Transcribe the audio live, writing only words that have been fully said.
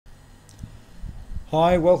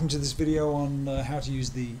Hi, welcome to this video on how to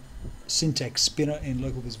use the syntax spinner in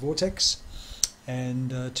LocalBiz Vortex.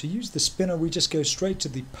 And to use the spinner, we just go straight to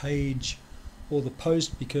the page or the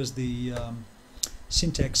post because the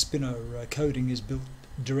syntax spinner coding is built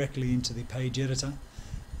directly into the page editor.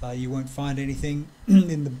 You won't find anything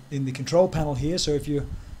in the control panel here. So if you're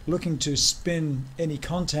looking to spin any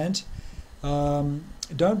content, don't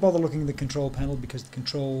bother looking in the control panel because the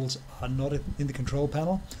controls are not in the control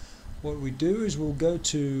panel. What we do is we'll go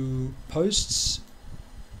to posts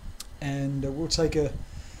and we'll take a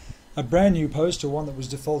brand new post or one that was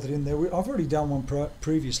defaulted in there. I've already done one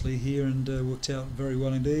previously here and worked out very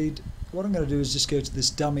well indeed. What I'm going to do is just go to this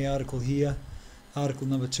dummy article here, article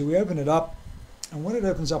number 2. We open it up, and when it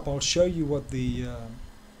opens up I'll show you what the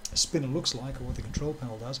spinner looks like or what the control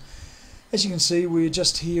panel does. As you can see, we're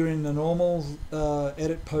just here in the normal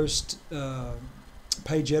edit post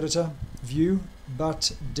page editor view,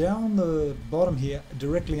 but down the bottom here,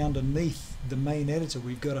 directly underneath the main editor,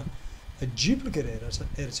 we've got a duplicate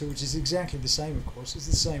editor, which is exactly the same, of course. It's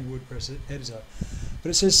the same WordPress editor, but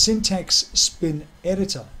it says syntax spin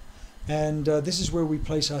editor, and this is where we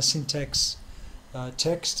place our syntax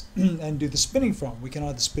text and do the spinning from. We can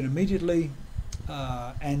either spin immediately,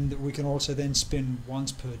 and we can also then spin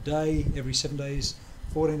once per day, every 7 days,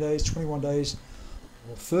 14 days, 21 days,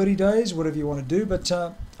 or 30 days, whatever you want to do. But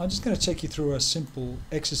I'm just going to take you through a simple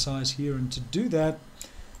exercise here, and to do that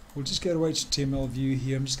we'll just go to HTML view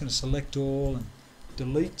here. I'm just going to select all and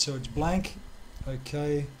delete so it's blank.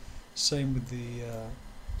 Okay, same with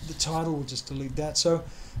the title, we'll just delete that. So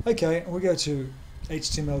okay, we'll go to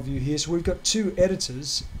HTML view here. So we've got two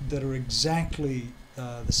editors that are exactly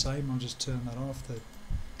the same. I'll just turn that off, the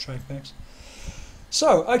trackbacks.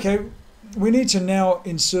 So okay, we need to now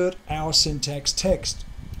insert our syntax text,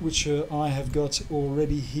 which I have got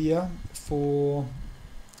already here for,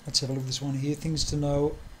 let's have a look at this one here, things to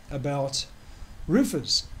know about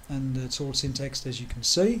roofers, and it's all syntaxed as you can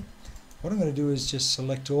see. What I'm going to do is just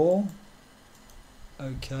select all.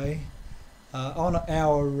 Okay, on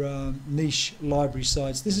our niche library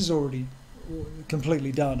sites, this is already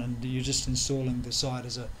completely done, and you're just installing the site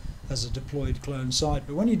as a deployed clone site.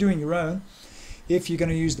 But when you're doing your own, if you're going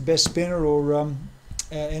to use the best spinner or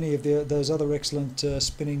any of those other excellent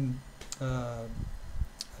spinning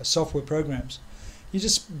software programs, you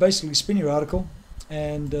just basically spin your article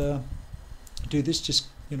and do this. Just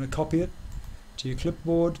copy it to your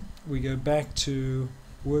clipboard. We go back to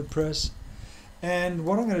WordPress, and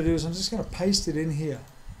what I'm going to do is I'm just going to paste it in here.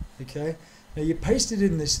 Okay, now you paste it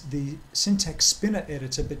in the syntax spinner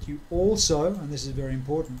editor, but you also, and this is very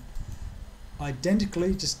important,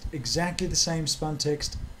 identically, just exactly the same spun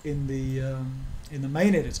text in the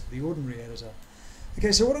main editor, the ordinary editor.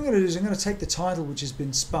 Okay, so what I'm going to do is I'm going to take the title which has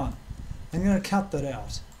been spun. I'm going to cut that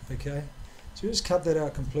out. Okay, so just cut that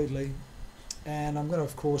out completely, and I'm going to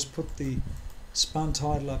of course put the spun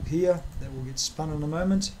title up here. That will get spun in a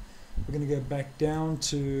moment. We're going to go back down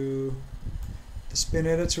to the spin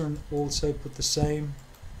editor and also put the same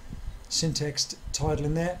syntax title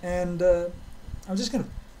in there, and I'm just going to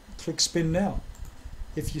click spin now.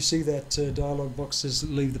 If you see that dialog box says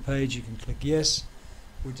leave the page, you can click yes.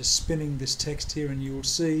 We're just spinning this text here, and you will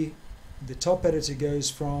see the top editor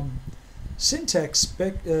goes from syntax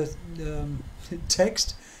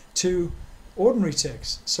text to ordinary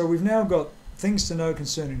text. So we've now got things to know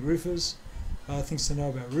concerning roofers, things to know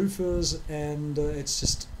about roofers, and it's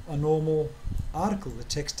just a normal article. The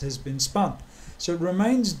text has been spun, so it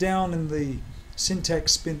remains down in the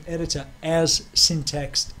syntax spin editor as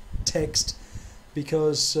syntax text,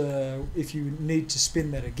 because if you need to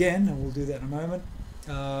spin that again, and we'll do that in a moment,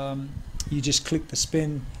 you just click the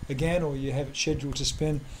spin again, or you have it scheduled to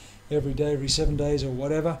spin every day, every 7 days or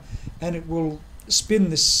whatever, and it will spin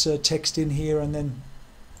this text in here and then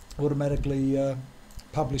automatically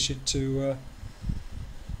publish it to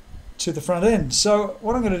the front end. So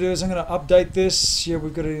what I'm going to do is I'm going to update this. Yeah,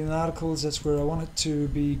 we've got it in articles, that's where I want it to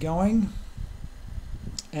be going,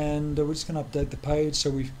 and we're just going to update the page. So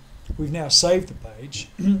we've now saved the page,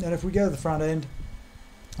 and if we go to the front end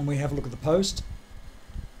and we have a look at the post,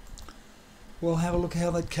 we'll have a look how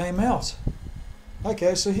that came out.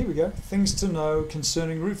 Okay, so here we go. Things to know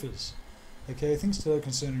concerning roofers. Okay, things to know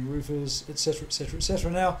concerning roofers, etc., etc.,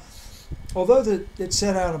 etc. Now, although it's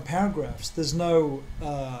set out in paragraphs, there's no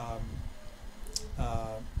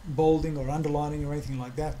bolding or underlining or anything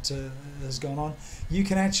like that has gone on. You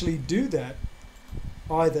can actually do that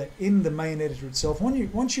either in the main editor itself.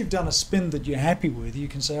 Once you've done a spin that you're happy with, you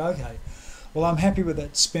can say, okay, well, I'm happy with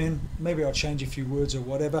that spin, maybe I'll change a few words or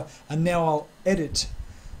whatever, and now I'll edit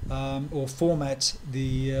or format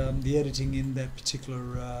the editing in that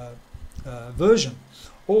particular version.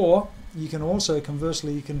 Or you can also,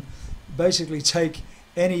 conversely, you can basically take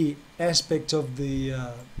any aspect of the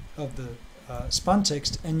spun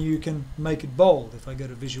text and you can make it bold. If I go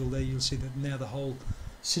to visual there, you'll see that now the whole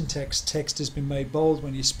syntax text has been made bold.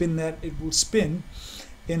 When you spin that, it will spin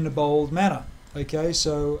in a bold manner. Okay,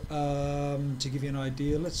 so to give you an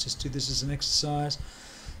idea, let's just do this as an exercise.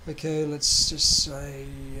 Okay, let's just say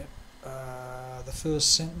the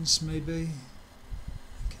first sentence maybe.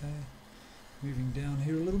 Okay, moving down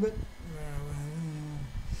here a little bit.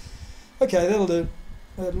 Okay, that'll do.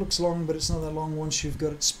 It looks long, but it's not that long once you've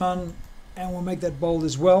got it spun. And we'll make that bold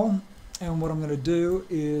as well. And what I'm going to do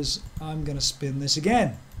is I'm going to spin this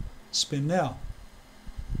again. Spin now.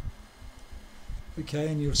 Okay,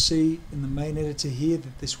 and you'll see in the main editor here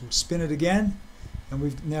that this will spin it again. And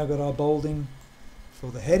we've now got our bolding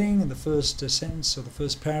for the heading and the first sentence or the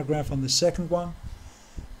first paragraph on the second one.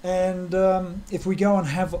 And if we go and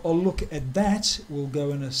have a look at that, we'll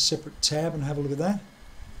go in a separate tab and have a look at that.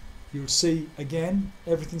 You'll see again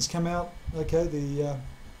everything's come out. Okay,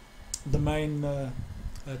 the main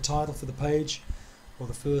title for the page or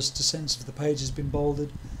the first sentence of the page has been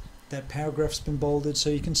bolded. That paragraph's been bolded, so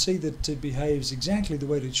you can see that it behaves exactly the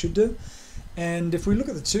way that it should do. And if we look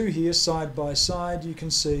at the two here side by side, you can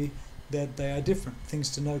see that they are different. Things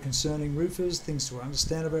to know concerning roofers, things to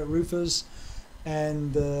understand about roofers,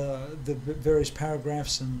 and the various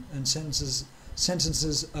paragraphs and sentences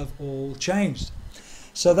have all changed.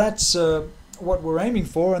 So that's what we're aiming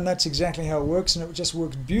for, and that's exactly how it works, and it just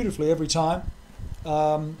works beautifully every time.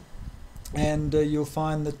 And you'll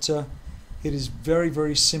find that it is very,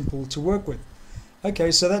 very simple to work with. Okay,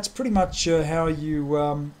 so that's pretty much how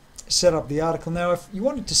you set up the article. Now, if you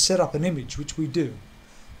wanted to set up an image, which we do,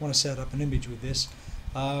 want to set up an image with this,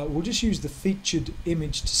 we'll just use the featured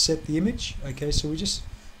image to set the image. Okay, so we just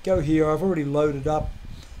go here. I've already loaded up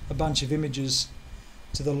a bunch of images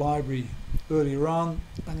to the library earlier on.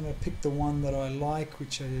 I'm going to pick the one that I like,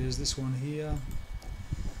 which is this one here.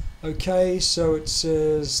 Okay, so it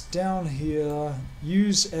says down here,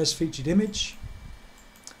 use as featured image.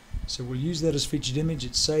 So we'll use that as featured image.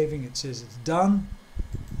 It's saving. It says it's done.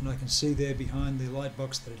 And I can see there behind the light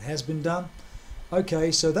box that it has been done.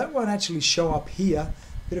 Okay, so that won't actually show up here.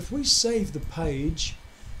 But if we save the page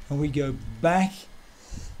and we go back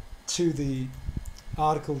to the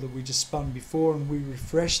article that we just spun before and we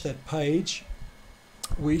refresh that page,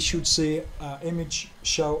 we should see our image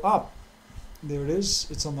show up. There it is.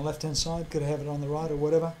 It's on the left hand side. Could have it on the right or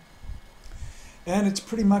whatever. And it's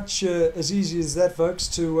pretty much as easy as that, folks,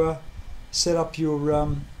 to set up your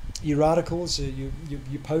articles, your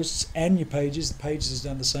posts and your pages. The pages is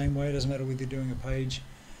done the same way. It doesn't matter whether you're doing a page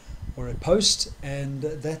or a post, and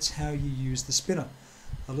that's how you use the spinner.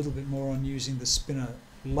 A little bit more on using the spinner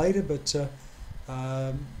later, but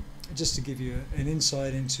just to give you an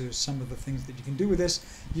insight into some of the things that you can do with this,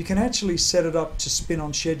 you can actually set it up to spin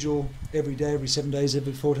on schedule every day, every 7 days,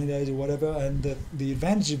 every 14 days or whatever, and the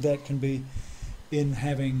advantage of that can be in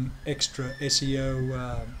having extra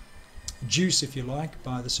SEO juice, if you like,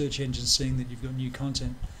 by the search engine seeing that you've got new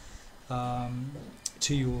content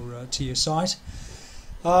to your site.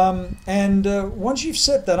 Once you've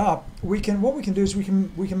set that up, what we can do is we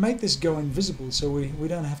can make this go invisible, so we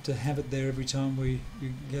don't have to have it there every time we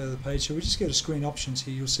go to the page. So we just go to screen options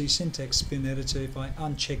here. You'll see syntax spin editor. If I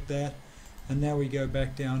uncheck that, and now we go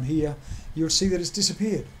back down here, you'll see that it's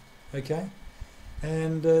disappeared. Okay,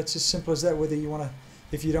 and it's as simple as that. Whether you want to,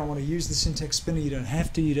 if you don't want to use the syntax spinner, you don't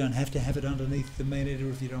have to. You don't have to have it underneath the main editor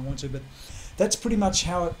if you don't want to. But that's pretty much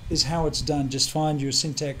how it's done. Just find your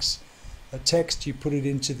syntax text, you put it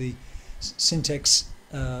into the syntax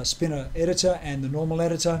spinner editor and the normal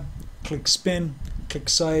editor, click spin, click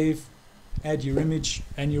save, add your image,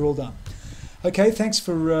 and you're all done. Okay, thanks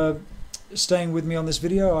for staying with me on this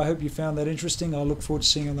video. I hope you found that interesting. I'll look forward to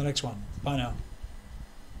seeing you on the next one. Bye now.